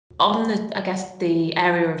on the, I guess, the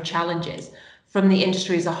area of challenges from the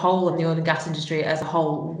industry as a whole and the oil and gas industry as a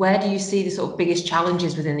whole, where do you see the sort of biggest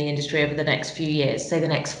challenges within the industry over the next few years, say the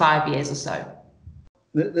next 5 years or so?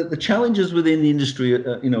 The challenges within the industry,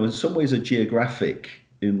 in some ways are geographic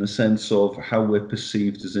in the sense of how we're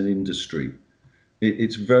perceived as an industry.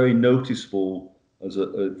 It's very noticeable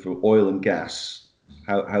for oil and gas,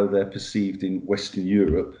 how they're perceived in Western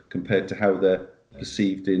Europe compared to how they're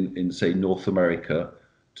perceived in say, North America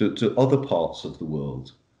to other parts of the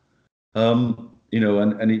world. And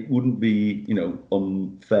it wouldn't be,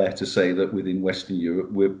 unfair to say that within Western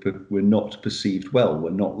Europe we're not perceived well, we're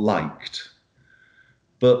not liked.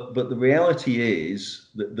 But the reality is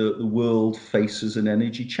that the world faces an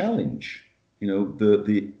energy challenge.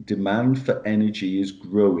 The demand for energy is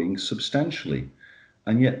growing substantially.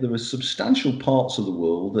 And yet there are substantial parts of the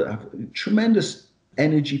world that have tremendous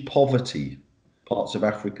energy poverty, parts of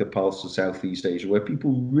Africa, parts of Southeast Asia, where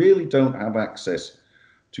people really don't have access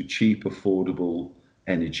to cheap, affordable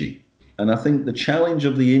energy. And I think the challenge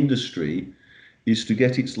of the industry is to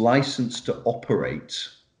get its license to operate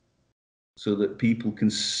so that people can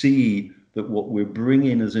see that what we're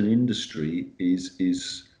bringing as an industry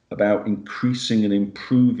is about increasing and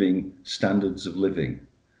improving standards of living.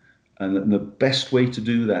 And the best way to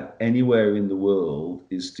do that anywhere in the world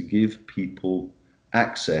is to give people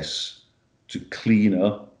access to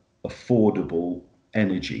cleaner, affordable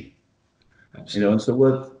energy. And so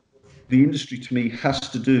what the industry to me has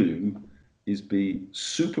to do is be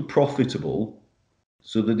super profitable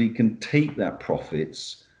so that it can take that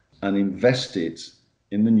profits and invest it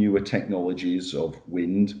in the newer technologies of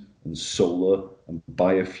wind and solar and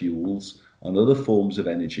biofuels and other forms of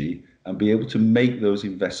energy and be able to make those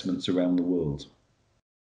investments around the world.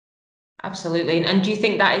 Absolutely. And do you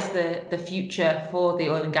think that is the future for the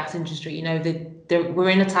oil and gas industry? We're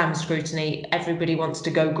in a time of scrutiny. Everybody wants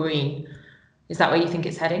to go green. Is that where you think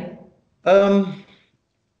it's heading?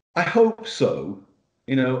 I hope so.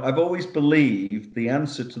 I've always believed the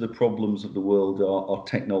answer to the problems of the world are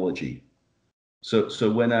technology. So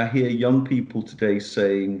when I hear young people today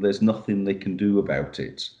saying there's nothing they can do about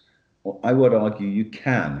it, well, I would argue you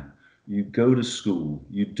can. You go to school,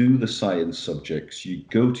 you do the science subjects, you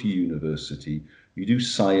go to university, you do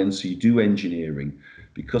science, you do engineering,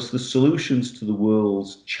 because the solutions to the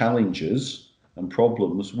world's challenges and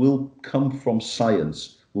problems will come from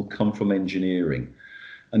science, will come from engineering,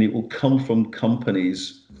 and it will come from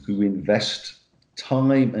companies who invest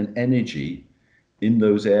time and energy in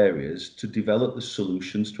those areas to develop the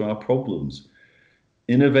solutions to our problems.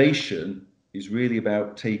 Innovation is really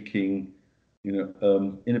about taking,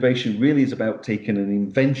 innovation really is about taking an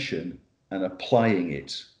invention and applying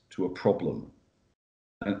it to a problem.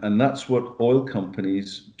 And that's what oil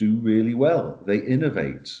companies do really well. They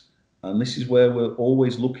innovate. And this is where we're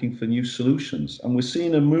always looking for new solutions. And we're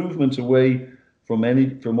seeing a movement away from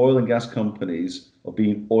oil and gas companies of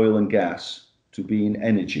being oil and gas to being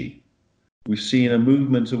energy. We've seen a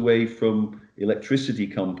movement away from electricity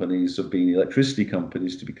companies of being electricity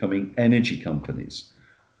companies to becoming energy companies.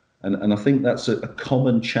 And I think that's a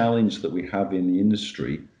common challenge that we have in the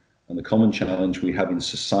industry, and the common challenge we have in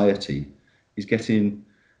society is getting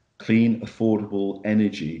clean, affordable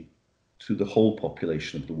energy to the whole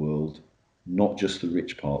population of the world, not just the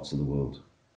rich parts of the world.